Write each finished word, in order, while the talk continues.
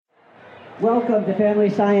Welcome to Family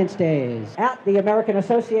Science Days at the American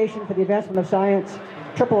Association for the Advancement of Science,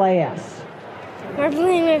 AAAS. We're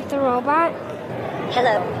playing with the robot.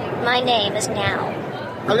 Hello, my name is Now.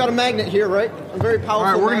 I've got a magnet here, right? A very powerful All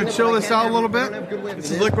right, we're going to magnet, chill but I this can't out a little bit. This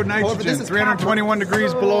is liquid nitrogen, 321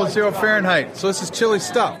 degrees below 0 Fahrenheit. So this is chilly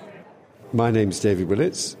stuff. My name's David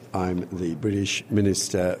Willetts. I'm the British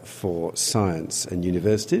Minister for Science and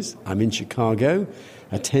Universities. I'm in Chicago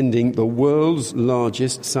attending the world's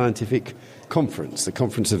largest scientific conference, the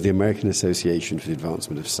Conference of the American Association for the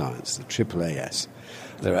Advancement of Science, the AAAS.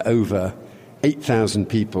 There are over 8,000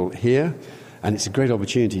 people here, and it's a great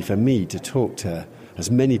opportunity for me to talk to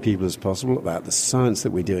as many people as possible about the science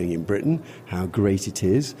that we're doing in Britain, how great it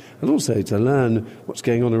is, and also to learn what's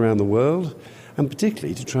going on around the world, and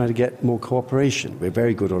particularly to try to get more cooperation. We're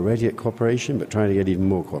very good already at cooperation, but trying to get even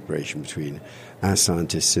more cooperation between our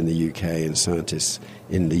scientists in the UK and scientists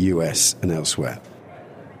in the US and elsewhere.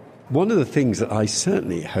 One of the things that I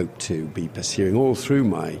certainly hope to be pursuing all through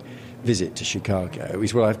my visit to Chicago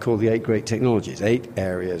is what I've called the 8 great technologies, 8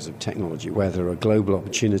 areas of technology where there are global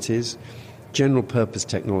opportunities, general purpose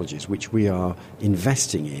technologies which we are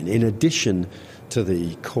investing in addition to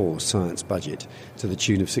the core science budget to the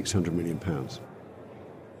tune of £600 million.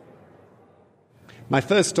 My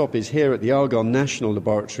first stop is here at the Argonne National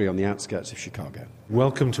Laboratory on the outskirts of Chicago.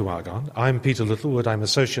 Welcome to Argonne. I'm Peter Littlewood. I'm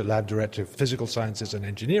Associate Lab Director of Physical Sciences and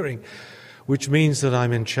Engineering, which means that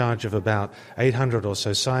I'm in charge of about 800 or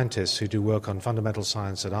so scientists who do work on fundamental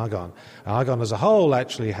science at Argonne. Argonne as a whole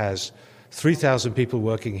actually has 3,000 people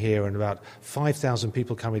working here and about 5,000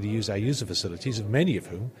 people coming to use our user facilities, many of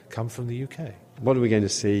whom come from the UK. What are we going to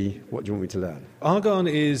see? What do you want me to learn? Argonne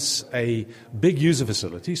is a big user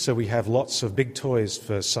facility, so we have lots of big toys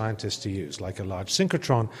for scientists to use, like a large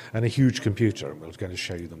synchrotron and a huge computer, and we're going to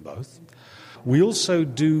show you them both. We also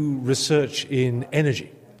do research in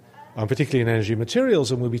energy, particularly in energy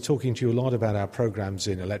materials, and we'll be talking to you a lot about our programs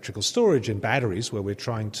in electrical storage and batteries, where we're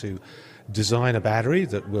trying to design a battery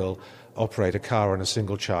that will operate a car on a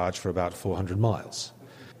single charge for about 400 miles.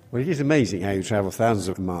 Well, it is amazing how you travel thousands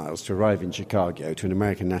of miles to arrive in Chicago to an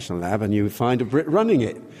American national lab and you find a Brit running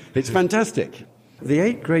it. It's fantastic. The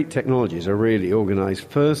 8 great technologies are really organised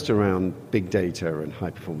first around big data and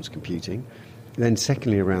high-performance computing, then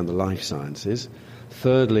secondly around the life sciences,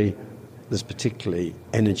 thirdly there's particularly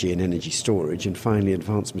energy and energy storage, and finally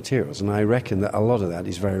advanced materials. And I reckon that a lot of that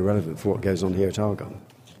is very relevant for what goes on here at Argonne.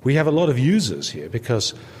 We have a lot of users here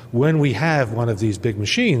because when we have one of these big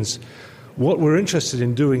machines, what we're interested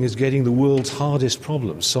in doing is getting the world's hardest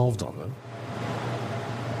problems solved on them.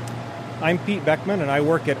 I'm Pete Beckman, and I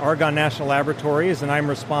work at Argonne National Laboratories, and I'm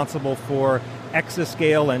responsible for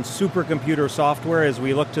exascale and supercomputer software as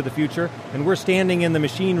we look to the future. And we're standing in the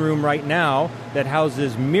machine room right now that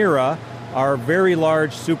houses Mira, our very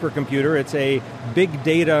large supercomputer. It's a big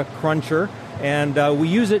data cruncher, and we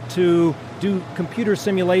use it to do computer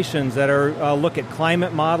simulations that are look at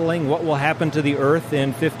climate modeling, what will happen to the Earth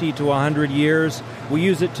in 50 to 100 years. We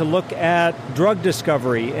use it to look at drug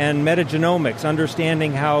discovery and metagenomics,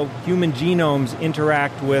 understanding how human genomes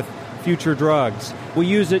interact with future drugs. We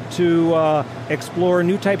use it to explore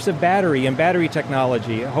new types of battery and battery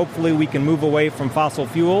technology. Hopefully we can move away from fossil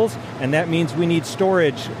fuels, and that means we need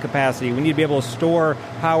storage capacity. We need to be able to store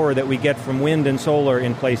power that we get from wind and solar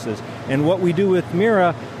in places. And what we do with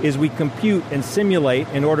Mira is we compute and simulate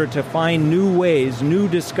in order to find new ways, new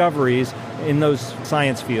discoveries in those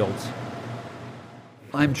science fields.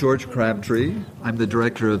 I'm George Crabtree. I'm the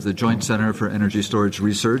director of the Joint Center for Energy Storage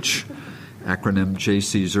Research, acronym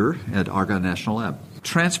JCESR, at Argonne National Lab.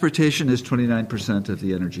 Transportation is 29% of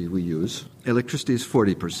the energy we use. Electricity is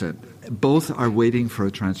 40%. Both are waiting for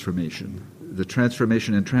a transformation. The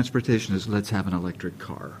transformation in transportation is let's have an electric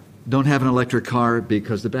car. Don't have an electric car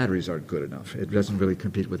because the batteries aren't good enough. It doesn't really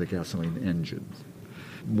compete with a gasoline engine.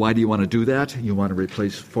 Why do you want to do that? You want to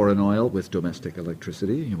replace foreign oil with domestic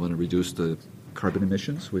electricity. You want to reduce the carbon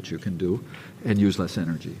emissions, which you can do, and use less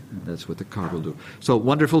energy. And that's what the car will do. So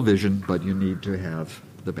wonderful vision, but you need to have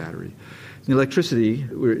the battery. The electricity,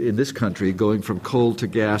 we're in this country going from coal to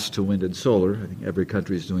gas to wind and solar. I think every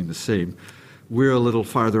country is doing the same. We're a little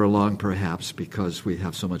farther along, perhaps, because we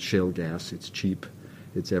have so much shale gas. It's cheap.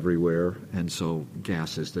 It's everywhere. And so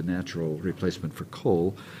gas is the natural replacement for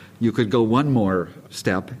coal. You could go one more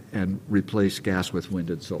step and replace gas with wind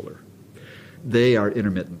and solar. They are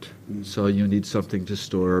intermittent, so you need something to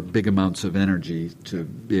store big amounts of energy to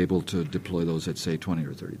be able to deploy those at, say, 20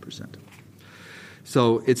 or 30%.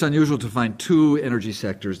 So it's unusual to find 2 energy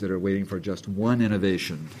sectors that are waiting for just one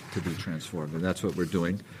innovation to be transformed, and that's what we're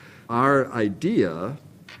doing. Our idea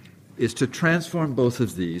is to transform both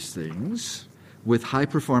of these things with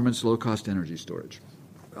high-performance, low-cost energy storage.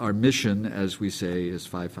 Our mission, as we say, is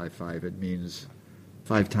 555. It means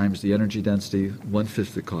 5 times the energy density,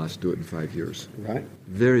 1/5 the cost, do it in 5 years. Right.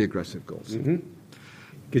 Very aggressive goals.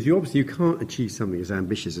 Because you can't achieve something as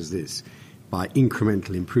ambitious as this by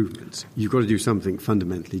incremental improvements. You've got to do something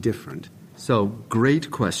fundamentally different. So, great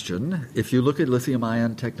question. If you look at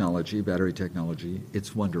lithium-ion technology, battery technology,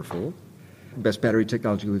 it's wonderful. Best battery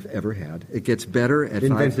technology we've ever had. It gets better at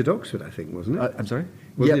Invented Oxford, I think, wasn't it? I'm sorry?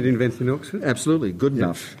 Wasn't it invented in Oxford? Absolutely. Good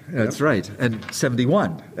enough. That's right. And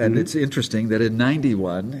 71. And it's interesting that in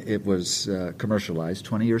 91 it was commercialized,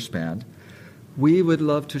 20-year span. We would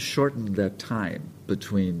love to shorten that time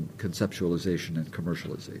between conceptualization and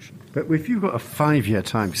commercialization. But if you've got a 5-year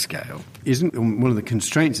time scale, isn't one of the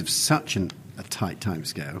constraints of such a tight time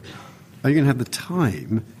scale, are you going to have the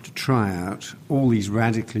time to try out all these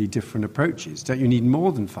radically different approaches? Don't you need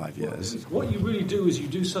more than 5 years? What you really do is you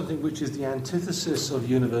do something which is the antithesis of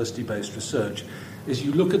university-based research, is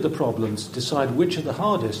you look at the problems, decide which are the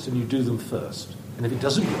hardest, and you do them first. And if it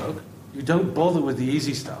doesn't work, you don't bother with the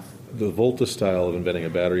easy stuff. The Volta style of inventing a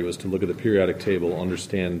battery was to look at the periodic table,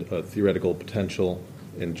 understand theoretical potential,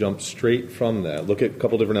 and jump straight from that. Look at a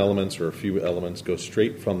couple different elements or a few elements, go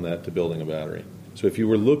straight from that to building a battery. So if you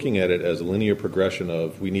were looking at it as a linear progression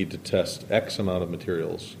of we need to test X amount of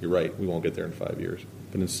materials, you're right, we won't get there in 5 years.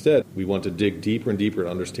 But instead, we want to dig deeper and deeper to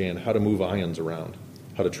understand how to move ions around,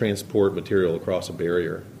 how to transport material across a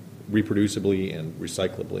barrier reproducibly and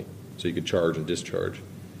recyclably so you could charge and discharge.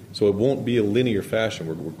 So it won't be a linear fashion.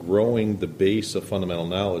 We're growing the base of fundamental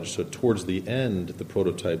knowledge. So towards the end, the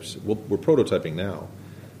prototypes, we're prototyping now,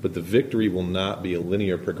 but the victory will not be a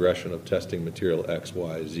linear progression of testing material X,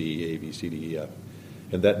 Y, Z, A, B, C, D, E, F.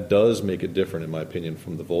 And that does make it different, in my opinion,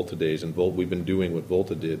 from the Volta days. And we've been doing what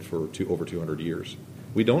Volta did for over 200 years.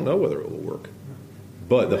 We don't know whether it will work.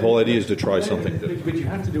 But the whole idea is to try something different. But you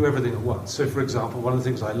have to do everything at once. So, for example, one of the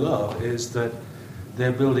things I love is that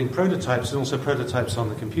they're building prototypes and also prototypes on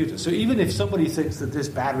the computer. So even if somebody thinks that this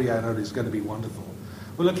battery anode is going to be wonderful,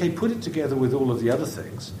 well, okay, put it together with all of the other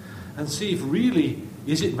things and see if really,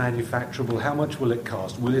 is it manufacturable? How much will it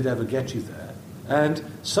cost? Will it ever get you there? And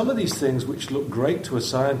some of these things which look great to a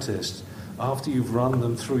scientist after you've run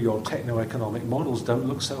them through your techno-economic models don't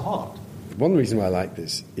look so hot. One reason why I like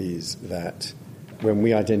this is that when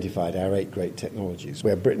we identified our 8 great technologies,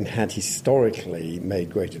 where Britain had historically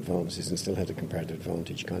made great advances and still had a comparative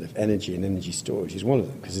advantage, kind of energy and energy storage is one of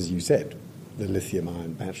them. Because as you said, the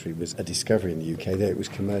lithium-ion battery was a discovery in the UK. There it was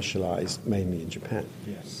commercialised mainly in Japan.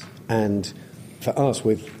 Yes. And for us,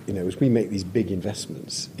 as we make these big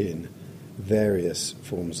investments in various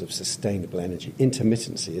forms of sustainable energy,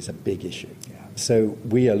 intermittency is a big issue. Yeah. So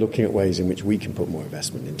we are looking at ways in which we can put more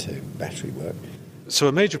investment into battery work. So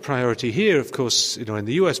a major priority here, of course, in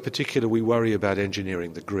the US particular, we worry about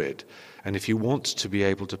engineering the grid. And if you want to be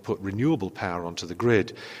able to put renewable power onto the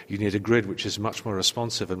grid, you need a grid which is much more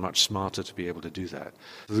responsive and much smarter to be able to do that.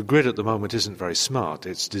 The grid at the moment isn't very smart.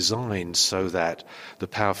 It's designed so that the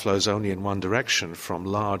power flows only in one direction from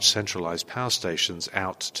large centralized power stations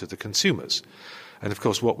out to the consumers. And of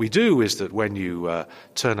course, what we do is that when you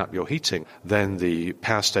turn up your heating, then the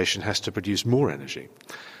power station has to produce more energy.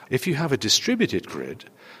 If you have a distributed grid,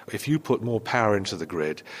 if you put more power into the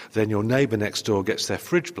grid, then your neighbor next door gets their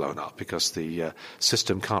fridge blown up because the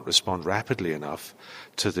system can't respond rapidly enough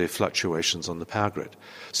to the fluctuations on the power grid.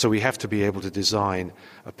 So we have to be able to design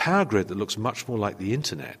a power grid that looks much more like the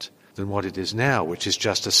internet than what it is now, which is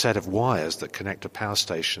just a set of wires that connect a power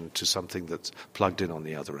station to something that's plugged in on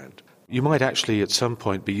the other end. You might actually at some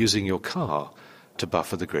point be using your car to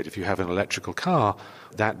buffer the grid. If you have an electrical car,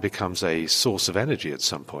 that becomes a source of energy at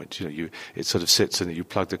some point. It sort of sits and you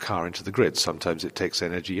plug the car into the grid. Sometimes it takes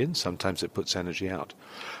energy in, sometimes it puts energy out.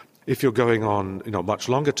 If you're going on, much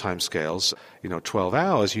longer time scales, 12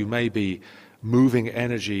 hours, you may be moving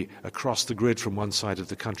energy across the grid from one side of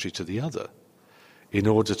the country to the other in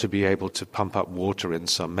order to be able to pump up water in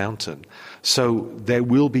some mountain. So there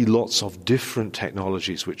will be lots of different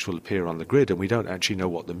technologies which will appear on the grid, and we don't actually know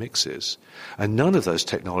what the mix is. And none of those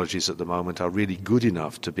technologies at the moment are really good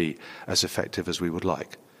enough to be as effective as we would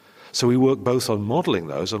like. So we work both on modelling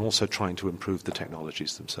those and also trying to improve the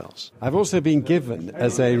technologies themselves. I've also been given,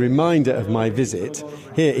 as a reminder of my visit,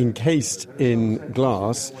 here encased in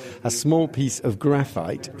glass, a small piece of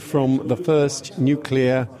graphite from the first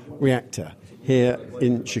nuclear reactor here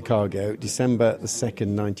in Chicago, December the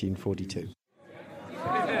 2nd, 1942.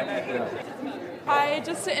 Hi,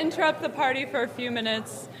 just to interrupt the party for a few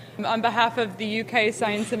minutes, on behalf of the UK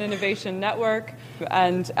Science and Innovation Network,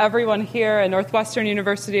 and everyone here at Northwestern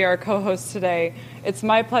University, our co-host today. It's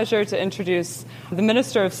my pleasure to introduce the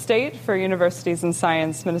Minister of State for Universities and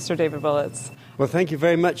Science, Minister David Willetts. Well, thank you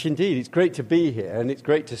very much indeed. It's great to be here, and it's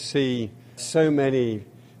great to see so many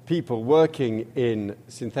people working in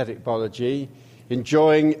synthetic biology,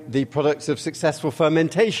 enjoying the products of successful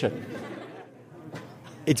fermentation.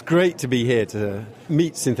 It's great to be here to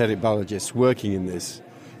meet synthetic biologists working in this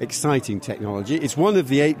exciting technology. It's one of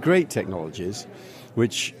the 8 great technologies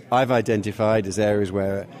which I've identified as areas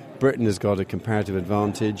where Britain has got a comparative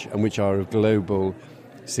advantage and which are of global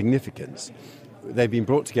significance. They've been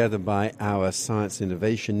brought together by our Science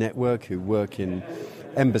Innovation Network, who work in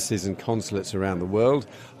embassies and consulates around the world.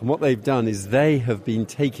 And what they've done is they have been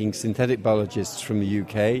taking synthetic biologists from the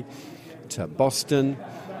UK to Boston,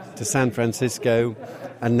 to San Francisco,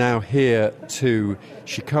 and now here to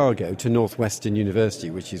Chicago, to Northwestern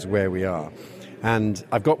University, which is where we are. And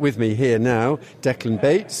I've got with me here now Declan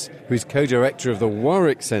Bates, who's co-director of the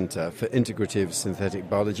Warwick Centre for Integrative Synthetic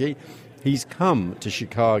Biology. He's come to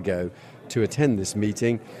Chicago to attend this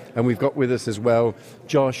meeting, and we've got with us as well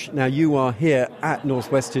Josh. Now, you are here at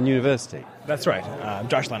Northwestern University. That's right. I'm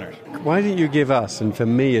Josh Leonard. Why don't you give us, and for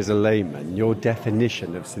me as a layman, your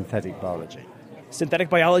definition of synthetic biology? Synthetic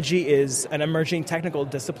biology is an emerging technical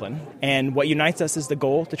discipline, and what unites us is the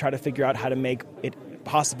goal to try to figure out how to make it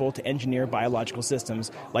possible to engineer biological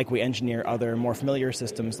systems like we engineer other more familiar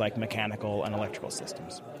systems like mechanical and electrical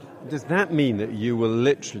systems. Does that mean that you will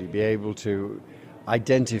literally be able to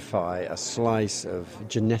identify a slice of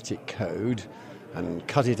genetic code and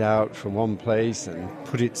cut it out from one place and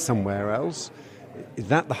put it somewhere else? Is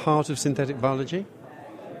that the heart of synthetic biology?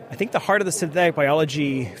 I think the heart of the synthetic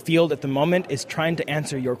biology field at the moment is trying to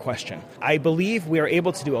answer your question. I believe we are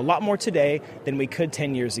able to do a lot more today than we could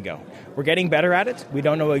 10 years ago. We're getting better at it. We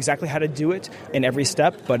don't know exactly how to do it in every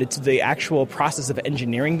step, but it's the actual process of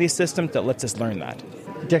engineering these systems that lets us learn that.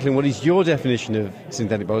 Declan, what is your definition of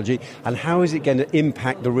synthetic biology, and how is it going to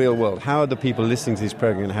impact the real world? How are the people listening to this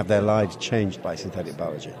program going to have their lives changed by synthetic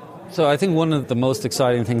biology? So I think one of the most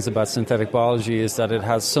exciting things about synthetic biology is that it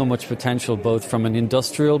has so much potential both from an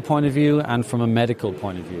industrial point of view and from a medical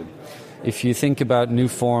point of view. If you think about new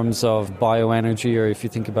forms of bioenergy, or if you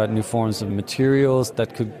think about new forms of materials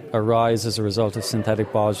that could arise as a result of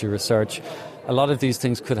synthetic biology research, a lot of these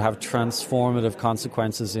things could have transformative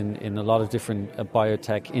consequences in a lot of different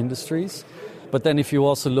biotech industries. But then if you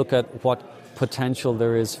also look at what potential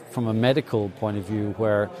there is from a medical point of view,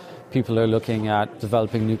 where people are looking at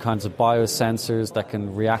developing new kinds of biosensors that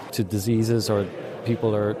can react to diseases, or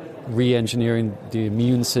people are re-engineering the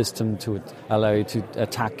immune system to allow you to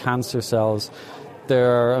attack cancer cells.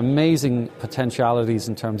 There are amazing potentialities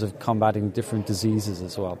in terms of combating different diseases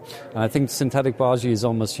as well. And I think synthetic biology is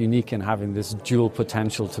almost unique in having this dual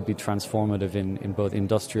potential to be transformative in both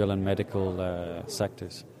industrial and medical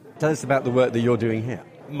sectors. Tell us about the work that you're doing here.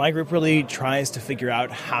 My group really tries to figure out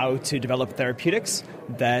how to develop therapeutics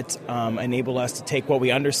that enable us to take what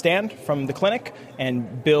we understand from the clinic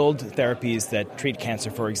and build therapies that treat cancer,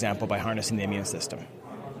 for example, by harnessing the immune system.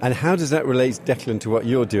 And how does that relate, Declan, to what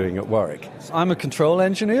you're doing at Warwick? I'm a control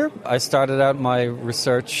engineer. I started out my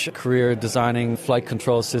research career designing flight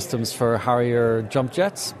control systems for Harrier jump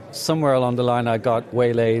jets. Somewhere along the line I got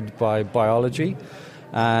waylaid by biology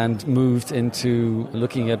and moved into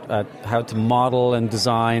looking at how to model and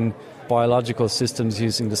design biological systems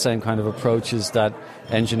using the same kind of approaches that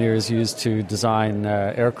engineers use to design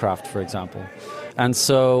aircraft, for example. And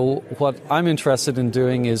so what I'm interested in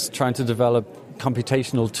doing is trying to develop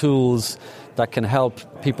computational tools that can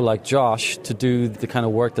help people like Josh to do the kind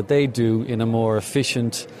of work that they do in a more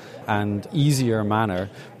efficient and easier manner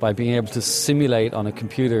by being able to simulate on a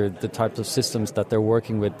computer the types of systems that they're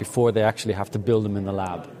working with before they actually have to build them in the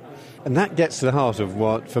lab. And that gets to the heart of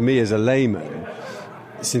what, for me as a layman,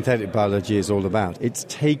 synthetic biology is all about. It's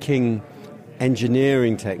taking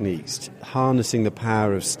engineering techniques, harnessing the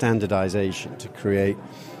power of standardization to create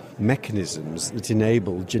mechanisms that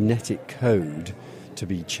enable genetic code to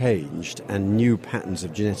be changed and new patterns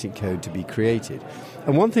of genetic code to be created.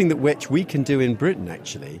 And one thing that which we can do in Britain,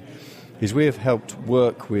 actually, is we have helped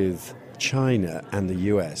work with China and the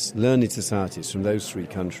US, learned societies from those 3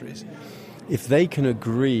 countries. If they can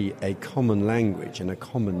agree a common language and a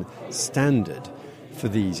common standard for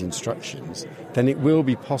these instructions, then it will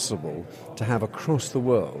be possible to have across the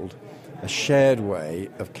world a shared way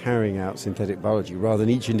of carrying out synthetic biology rather than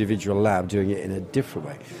each individual lab doing it in a different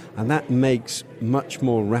way. And that makes much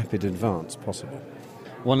more rapid advance possible.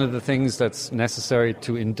 One of the things that's necessary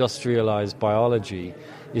to industrialize biology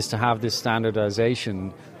is to have this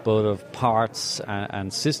standardization both of parts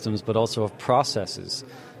and systems, but also of processes.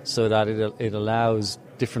 so that it allows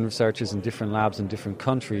different researchers in different labs in different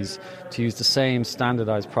countries to use the same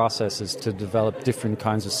standardized processes to develop different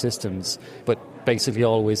kinds of systems, but basically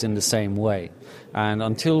always in the same way. And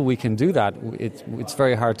until we can do that, it's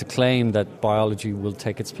very hard to claim that biology will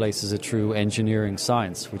take its place as a true engineering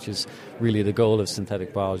science, which is really the goal of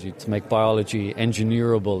synthetic biology, to make biology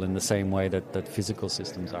engineerable in the same way that physical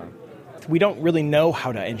systems are. We don't really know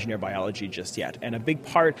how to engineer biology just yet. And a big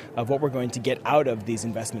part of what we're going to get out of these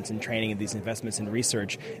investments in training and these investments in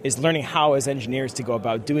research is learning how, as engineers, to go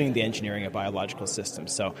about doing the engineering of biological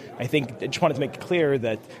systems. So I just wanted to make it clear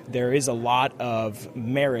that there is a lot of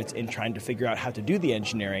merit in trying to figure out how to do the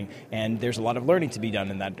engineering, and there's a lot of learning to be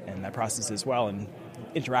done in that process as well. And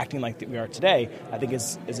interacting like we are today, I think,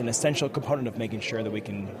 is an essential component of making sure that we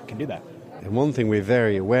can do that. And one thing we're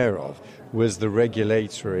very aware of was the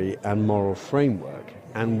regulatory and moral framework.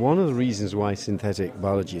 And one of the reasons why synthetic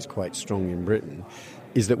biology is quite strong in Britain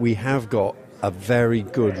is that we have got a very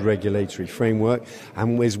good regulatory framework,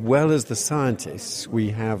 and as well as the scientists, we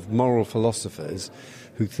have moral philosophers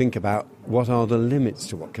who think about what are the limits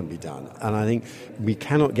to what can be done. And I think we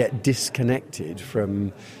cannot get disconnected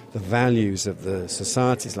from the values of the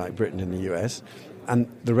societies like Britain and the US,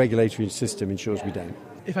 and the regulatory system ensures we don't.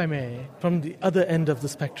 If I may, from the other end of the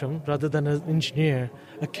spectrum, rather than an engineer,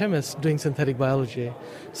 a chemist doing synthetic biology,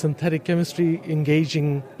 synthetic chemistry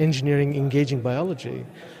engaging engineering, engaging biology,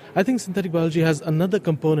 I think synthetic biology has another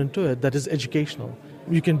component to it that is educational.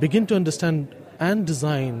 You can begin to understand and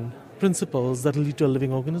design principles that will lead to a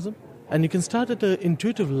living organism. And you can start at an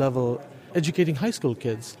intuitive level, educating high school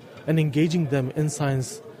kids and engaging them in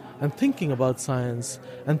science and thinking about science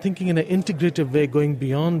and thinking in an integrative way, going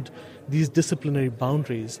beyond these disciplinary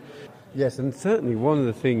boundaries. Yes, and certainly one of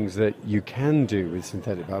the things that you can do with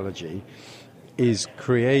synthetic biology is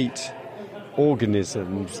create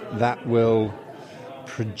organisms that will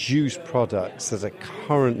produce products that are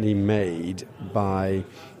currently made by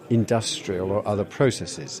industrial or other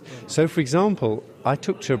processes. So, for example, I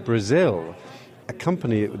took to Brazil a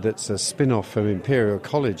company that's a spin-off from Imperial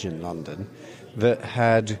College in London that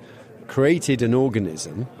had created an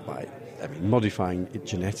organism by modifying it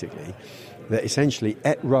genetically that essentially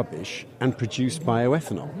ate rubbish and produced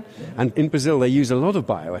bioethanol. And in Brazil they use a lot of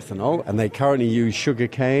bioethanol, and they currently use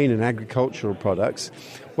sugarcane and agricultural products.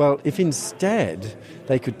 Well, if instead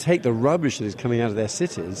they could take the rubbish that is coming out of their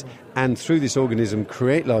cities and through this organism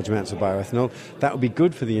create large amounts of bioethanol, that would be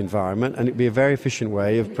good for the environment, and it would be a very efficient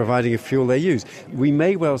way of providing a fuel they use. We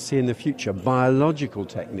may well see in the future biological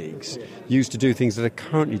techniques used to do things that are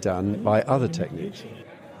currently done by other techniques.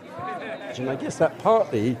 And I guess that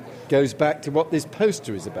partly goes back to what this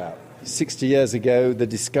poster is about. 60 years ago, the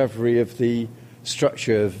discovery of the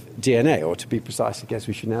structure of DNA, or to be precise, I guess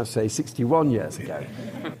we should now say 61 years ago.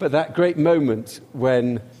 But that great moment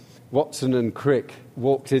when Watson and Crick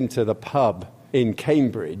walked into the pub in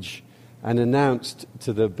Cambridge and announced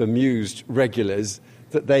to the bemused regulars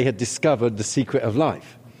that they had discovered the secret of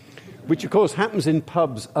life, which, of course, happens in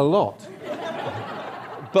pubs a lot.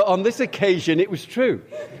 But on this occasion, it was true.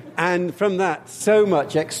 And from that, so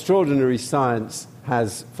much extraordinary science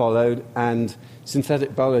has followed, and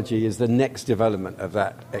synthetic biology is the next development of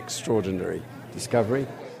that extraordinary discovery.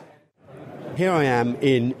 Here I am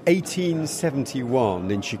in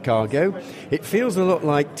 1871 in Chicago. It feels a lot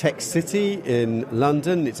like Tech City in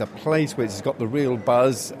London. It's a place where it's got the real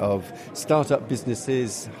buzz of startup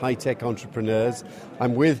businesses, high-tech entrepreneurs.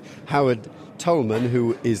 I'm with Howard Tolman,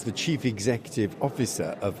 who is the Chief Executive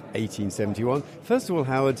Officer of 1871. First of all,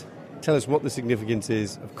 Howard, tell us what the significance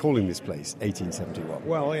is of calling this place 1871.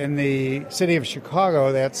 Well, in the city of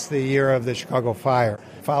Chicago, that's the year of the Chicago Fire.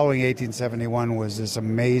 Following 1871 was this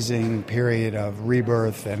amazing period of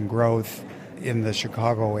rebirth and growth in the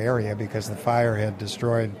Chicago area because the fire had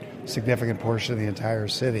destroyed a significant portion of the entire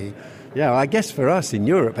city. Yeah, I guess for us in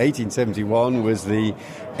Europe, 1871 was the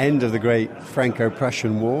end of the great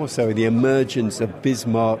Franco-Prussian War, so the emergence of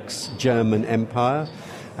Bismarck's German Empire,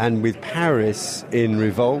 and with Paris in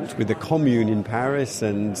revolt, with the Commune in Paris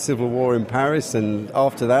and civil war in Paris, and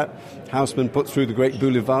after that, Haussmann put through the great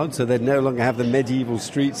boulevard, so they'd no longer have the medieval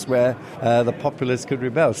streets where the populace could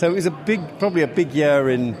rebel. So it was probably a big year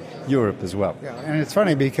in Europe as well. Yeah, and it's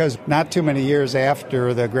funny because not too many years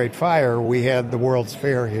after the Great Fire, we had the World's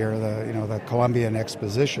Fair here, the Columbian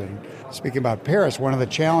Exposition. Speaking about Paris, one of the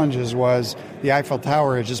challenges was the Eiffel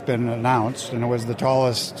Tower had just been announced, and it was the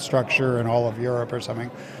tallest structure in all of Europe or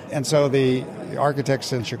something. And so the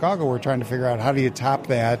architects in Chicago were trying to figure out, how do you top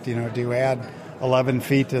that? Do you add 11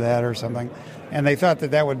 feet to that or something? And they thought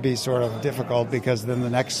that would be sort of difficult because then the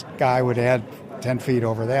next guy would add 10 feet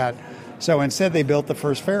over that. So instead they built the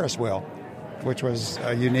first Ferris wheel. which was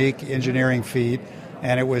a unique engineering feat,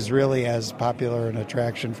 and it was really as popular an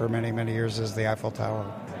attraction for many, many years as the Eiffel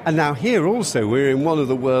Tower. And now here also, we're in one of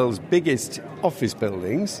the world's biggest office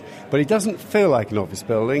buildings, but it doesn't feel like an office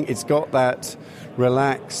building. It's got that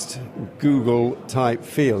relaxed Google-type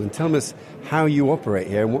feel. And tell us how you operate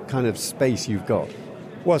here and what kind of space you've got.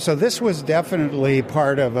 Well, so this was definitely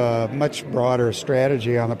part of a much broader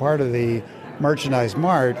strategy on the part of the Merchandise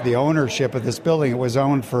Mart. The ownership of this building, it was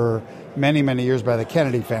owned for many, many years by the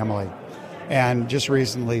Kennedy family, and just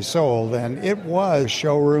recently sold. And it was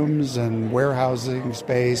showrooms and warehousing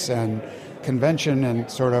space and convention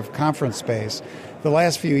and sort of conference space. The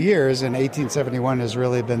last few years, in 1871, has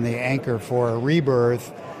really been the anchor for a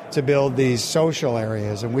rebirth to build these social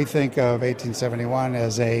areas. And we think of 1871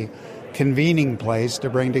 as a convening place to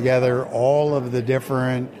bring together all of the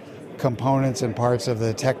different components and parts of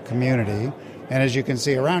the tech community. And as you can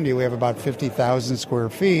see around you, we have about 50,000 square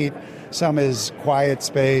feet. Some is quiet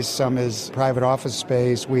space, some is private office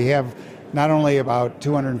space. We have not only about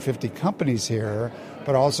 250 companies here,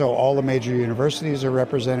 but also all the major universities are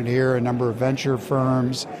represented here, a number of venture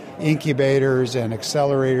firms, incubators and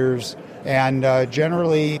accelerators, and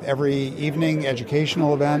generally every evening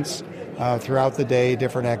educational events, throughout the day,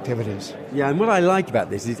 different activities. Yeah, and what I like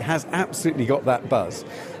about this is it has absolutely got that buzz.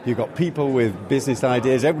 You've got people with business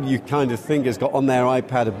ideas. Everybody you kind of think has got on their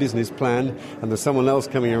iPad a business plan, and there's someone else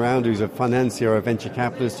coming around who's a financier or a venture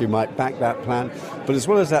capitalist who might back that plan. But as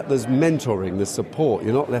well as that, there's mentoring, there's support.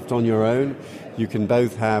 You're not left on your own. You can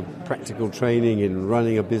both have practical training in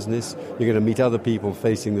running a business. You're going to meet other people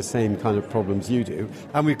facing the same kind of problems you do.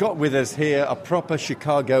 And we've got with us here a proper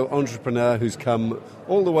Chicago entrepreneur who's come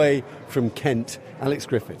all the way from Kent, Alex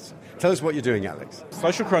Griffiths. Tell us what you're doing, Alex.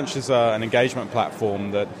 Social Crunch is an engagement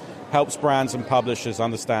platform that helps brands and publishers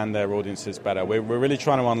understand their audiences better. We're really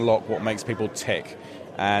trying to unlock what makes people tick.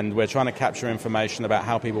 And we're trying to capture information about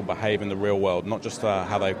how people behave in the real world, not just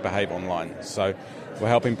how they behave online. So we're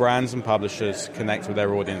helping brands and publishers connect with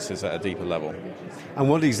their audiences at a deeper level. And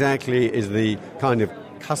what exactly is the kind of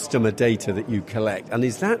customer data that you collect? And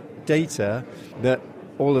is that data that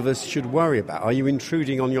all of us should worry about? Are you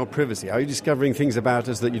intruding on your privacy? Are you discovering things about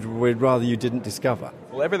us that we'd rather you didn't discover?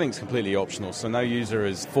 Well, everything's completely optional, so no user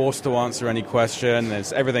is forced to answer any question.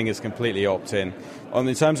 Everything is completely opt-in.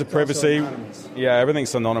 In terms of privacy,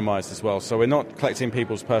 everything's anonymized as well. So we're not collecting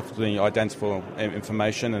people's perfectly identifiable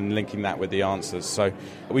information and linking that with the answers. So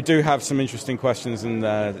we do have some interesting questions and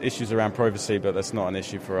issues around privacy, but that's not an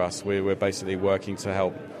issue for us. We're basically working to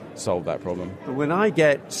help solve that problem. But when I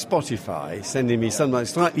get Spotify sending me some like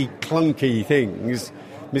slightly clunky things,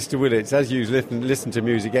 Mr. Willetts, as you listen to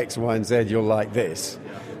music X, Y, and Z, you'll like this,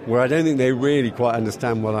 where I don't think they really quite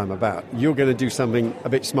understand what I'm about. You're going to do something a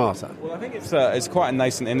bit smarter. Well, I think it's quite a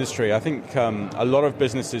nascent industry. I think a lot of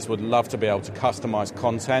businesses would love to be able to customize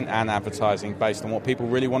content and advertising based on what people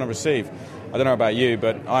really want to receive. I don't know about you,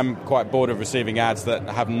 but I'm quite bored of receiving ads that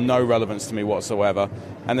have no relevance to me whatsoever,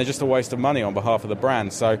 and they're just a waste of money on behalf of the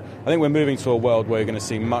brand. So I think we're moving to a world where you're going to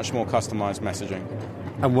see much more customized messaging.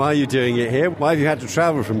 And why are you doing it here? Why have you had to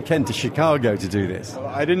travel from Kent to Chicago to do this? Well,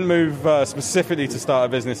 I didn't move specifically to start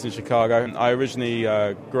a business in Chicago. I originally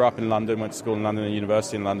grew up in London, went to school in London and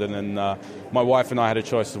university in London, and my wife and I had a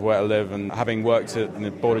choice of where to live, and having worked in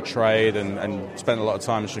the Board of Trade and spent a lot of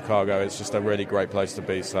time in Chicago, it's just a really great place to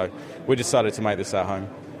be. So we decided to make this our home.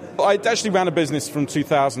 I actually ran a business from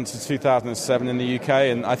 2000 to 2007 in the UK,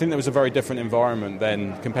 and I think there was a very different environment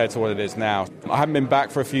then compared to what it is now. I haven't been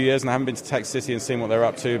back for a few years, and I haven't been to Tech City and seen what they're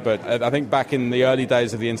up to, but I think back in the early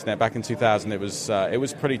days of the internet, back in 2000, it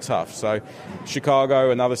was pretty tough. So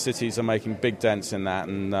Chicago and other cities are making big dents in that,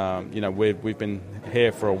 and we've been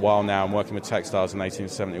here for a while now and working with Techstars in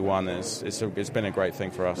 1871, and it's been a great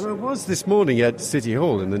thing for us. Well, I was this morning at City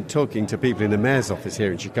Hall and then talking to people in the mayor's office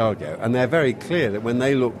here in Chicago, and they're very clear that when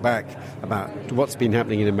they look back about what's been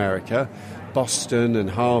happening in America, Boston and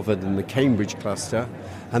Harvard and the Cambridge cluster,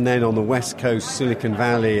 and then on the West Coast, Silicon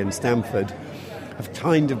Valley and Stanford, have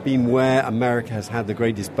kind of been where America has had the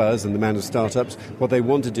greatest buzz and the amount of startups. What they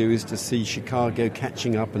want to do is to see Chicago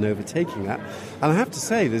catching up and overtaking that. And I have to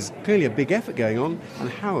say, there's clearly a big effort going on. And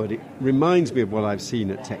Howard, it reminds me of what I've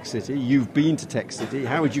seen at Tech City. You've been to Tech City.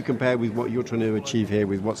 How would you compare with what you're trying to achieve here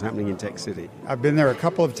with what's happening in Tech City? I've been there a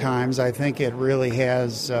couple of times. I think it really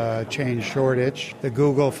has changed Shoreditch. The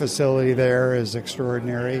Google facility there is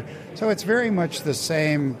extraordinary. So it's very much the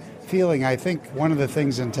same feeling. I think one of the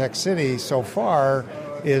things in Tech City so far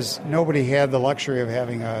is nobody had the luxury of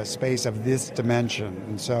having a space of this dimension.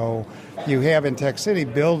 And so you have in Tech City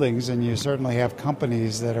buildings, and you certainly have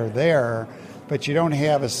companies that are there, but you don't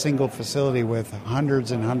have a single facility with hundreds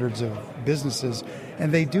and hundreds of businesses,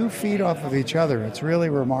 and they do feed off of each other. It's really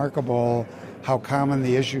remarkable how common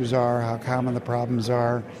the issues are, how common the problems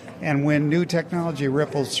are, and when new technology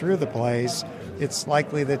ripples through the place, it's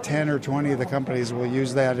likely that 10 or 20 of the companies will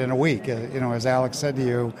use that in a week. As Alex said to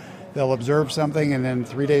you, they'll observe something, and then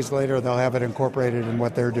 3 days later they'll have it incorporated in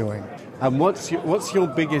what they're doing. And what's your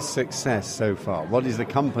biggest success so far? What is the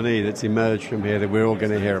company that's emerged from here that we're all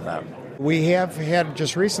going to hear about? We have had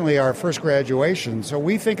just recently our first graduation, so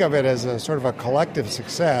we think of it as a sort of a collective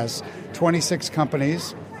success. 26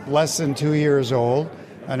 companies, less than 2 years old,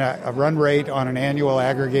 and a run rate on an annual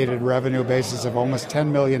aggregated revenue basis of almost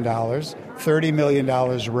 $10 million, $30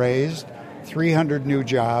 million raised, 300 new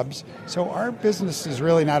jobs. So our business is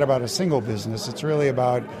really not about a single business. It's really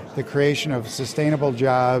about the creation of sustainable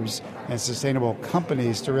jobs and sustainable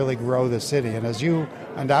companies to really grow the city. And as you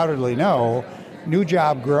undoubtedly know, new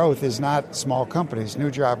job growth is not small companies. New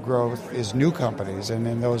job growth is new companies. And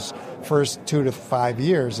in those first 2 to 5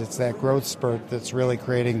 years, it's that growth spurt that's really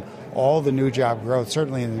creating all the new job growth,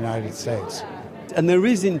 certainly in the United States. And there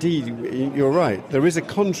is indeed, you're right, there is a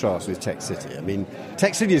contrast with Tech City. I mean,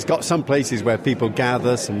 Tech City has got some places where people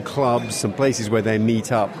gather, some clubs, some places where they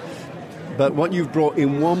meet up. But what you've brought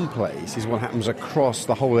in one place is what happens across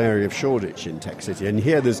the whole area of Shoreditch in Tech City. And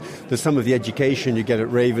here there's some of the education you get at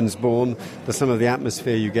Ravensbourne, there's some of the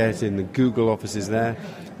atmosphere you get in the Google offices there,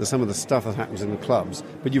 there's some of the stuff that happens in the clubs.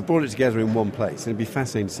 But you've brought it together in one place, and it'd be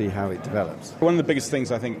fascinating to see how it develops. One of the biggest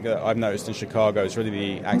things I think that I've noticed in Chicago is really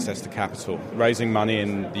the access to capital. Raising money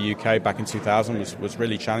in the UK back in 2000 was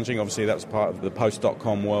really challenging. Obviously, that was part of the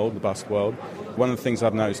post-dot-com world, the bust world. One of the things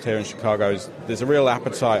I've noticed here in Chicago is there's a real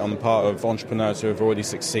appetite on the part of entrepreneurs who have already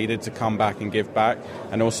succeeded to come back and give back,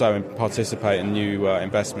 and also participate in new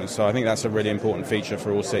investments. So I think that's a really important feature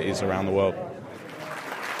for all cities around the world.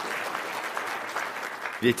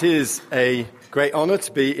 It is a great honour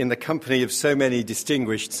to be in the company of so many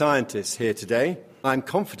distinguished scientists here today. I'm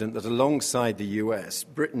confident that alongside the US,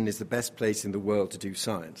 Britain is the best place in the world to do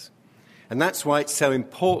science. And that's why it's so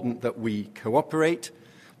important that we cooperate.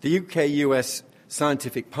 The UK-US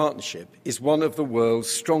scientific partnership is one of the world's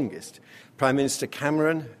strongest. Prime Minister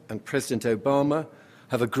Cameron and President Obama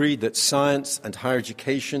have agreed that science and higher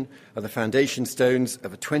education are the foundation stones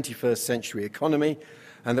of a 21st century economy,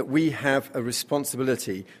 and that we have a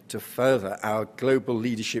responsibility to further our global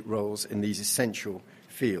leadership roles in these essential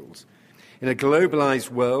fields. In a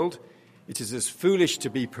globalized world, it is as foolish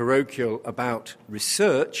to be parochial about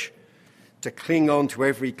research, to cling on to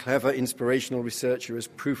every clever, inspirational researcher as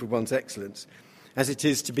proof of one's excellence, as it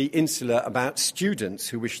is to be insular about students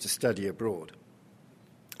who wish to study abroad.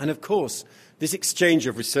 And of course, this exchange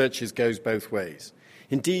of researchers goes both ways.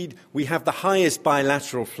 Indeed, we have the highest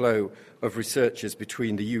bilateral flow of researchers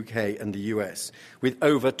between the UK and the US, with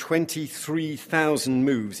over 23,000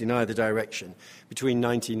 moves in either direction between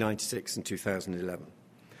 1996 and 2011.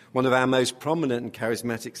 One of our most prominent and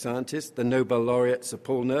charismatic scientists, the Nobel laureate Sir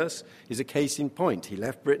Paul Nurse, is a case in point. He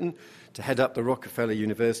left Britain to head up the Rockefeller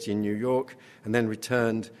University in New York and then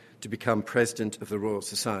returned to become president of the Royal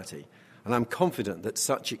Society. And I'm confident that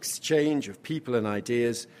such exchange of people and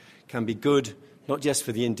ideas can be good, not just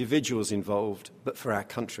for the individuals involved, but for our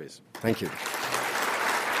countries. Thank you.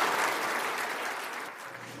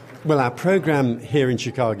 Well, our programme here in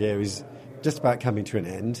Chicago is just about coming to an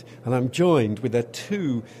end, and I'm joined with the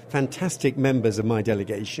two fantastic members of my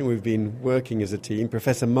delegation. We've been working as a team,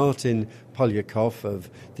 Professor Martin Polyakov of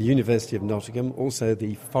the University of Nottingham, also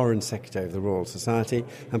the Foreign Secretary of the Royal Society,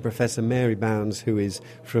 and Professor Mary Bounds, who is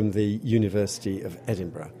from the University of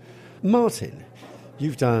Edinburgh. Martin,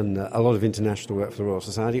 you've done a lot of international work for the Royal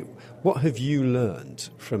Society. What have you learned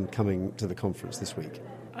from coming to the conference this week?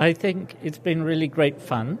 I think it's been really great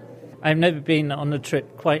fun. I've never been on a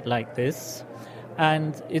trip quite like this,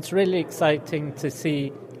 and it's really exciting to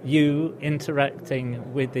see you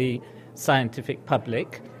interacting with the scientific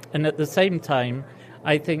public. And at the same time,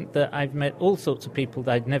 I think that I've met all sorts of people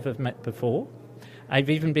that I'd never met before. I've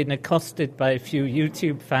even been accosted by a few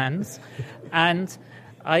YouTube fans, and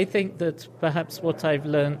I think that perhaps what I've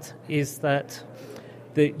learnt is that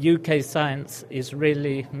the UK science is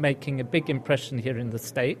really making a big impression here in the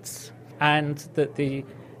States, and that the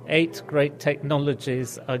 8 great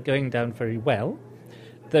technologies are going down very well,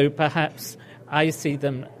 though perhaps I see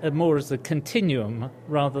them more as a continuum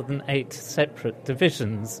rather than 8 separate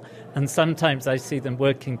divisions, and sometimes I see them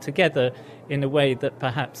working together in a way that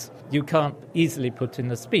perhaps you can't easily put in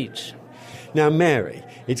a speech. Now, Mary,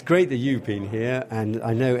 it's great that you've been here, and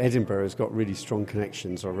I know Edinburgh has got really strong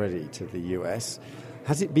connections already to the US.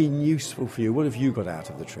 Has it been useful for you? What have you got out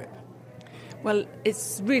of the trip? Well,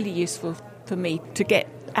 it's really useful for me to get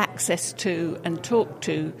access to and talk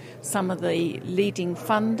to some of the leading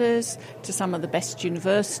funders, to some of the best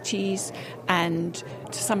universities, and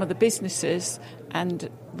to some of the businesses and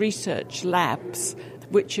research labs,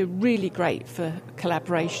 which are really great for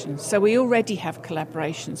collaborations. So we already have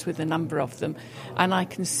collaborations with a number of them, and I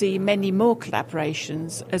can see many more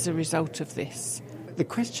collaborations as a result of this. The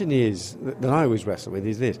question is, that I always wrestle with,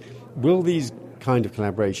 is this: will these kind of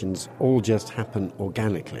collaborations all just happen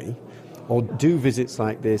organically, or do visits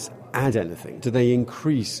like this add anything? Do they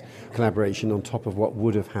increase collaboration on top of what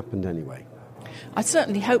would have happened anyway? I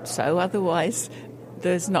certainly hope so, otherwise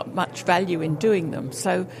there's not much value in doing them.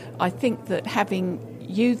 So I think that having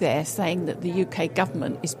you there saying that the UK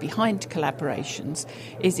government is behind collaborations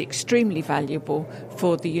is extremely valuable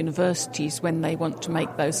for the universities when they want to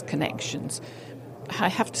make those connections. I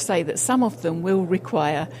have to say that some of them will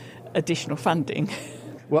require additional funding.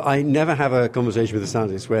 Well, I never have a conversation with a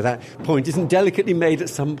scientist where that point isn't delicately made at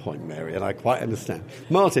some point, Mary, and I quite understand.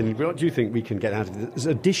 Martin, what do you think we can get out of this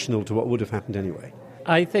additional to what would have happened anyway?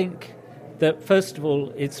 I think that, first of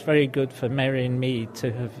all, it's very good for Mary and me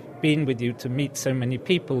to have been with you, to meet so many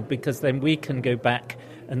people, because then we can go back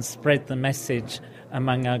and spread the message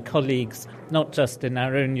among our colleagues, not just in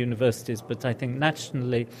our own universities, but I think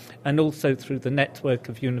nationally, and also through the network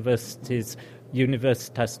of universities,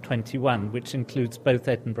 Universitas 21, which includes both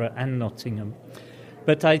Edinburgh and Nottingham.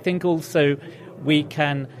 But I think also we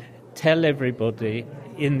can tell everybody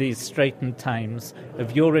in these straitened times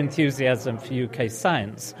of your enthusiasm for UK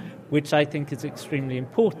science, which I think is extremely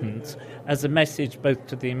important as a message both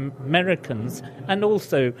to the Americans and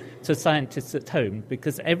also to scientists at home,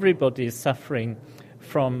 because everybody is suffering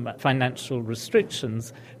from financial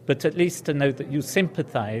restrictions, but at least to know that you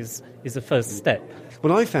sympathise is a first step.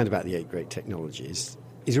 What I found about the 8 great technologies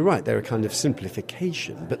is, you're right, they're a kind of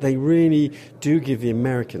simplification, but they really do give the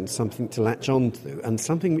Americans something to latch on to, and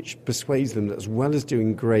something which persuades them that as well as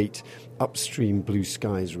doing great upstream blue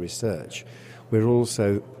skies research, we're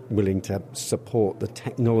also willing to support the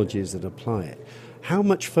technologies that apply it. How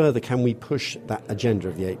much further can we push that agenda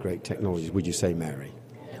of the 8 great technologies, would you say, Mary?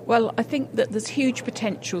 Well, I think that there's huge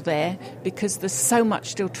potential there because there's so much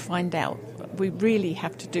still to find out. We really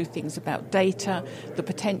have to do things about data. The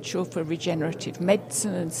potential for regenerative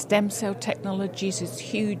medicine and stem cell technologies is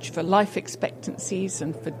huge for life expectancies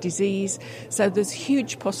and for disease. So there's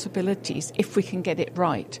huge possibilities if we can get it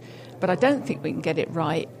right. But I don't think we can get it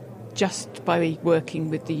right just by working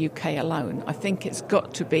with the UK alone. I think it's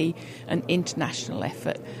got to be an international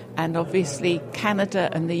effort. And obviously Canada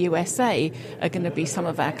and the USA are going to be some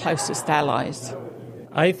of our closest allies.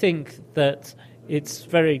 I think that it's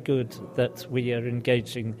very good that we are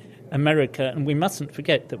engaging America, and we mustn't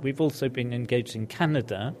forget that we've also been engaging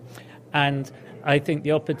Canada, and I think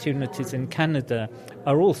the opportunities in Canada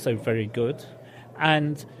are also very good.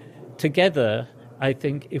 And together, I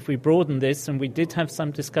think if we broaden this, and we did have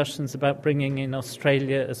some discussions about bringing in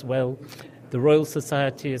Australia as well. The Royal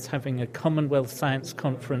Society is having a Commonwealth Science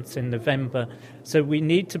Conference in November, so we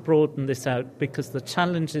need to broaden this out because the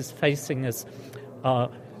challenges facing us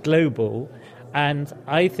are global. And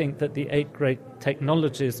I think that the 8 great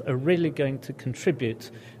technologies are really going to contribute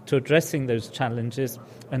to addressing those challenges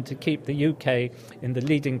and to keep the UK in the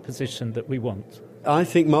leading position that we want. I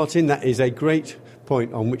think, Martin, that is a great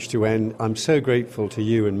point on which to end. I'm so grateful to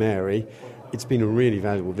you and Mary. It's been a really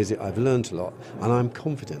valuable visit. I've learned a lot, and I'm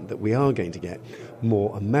confident that we are going to get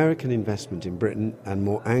more American investment in Britain and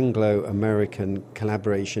more Anglo-American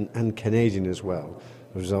collaboration, and Canadian as well,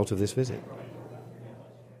 as a result of this visit.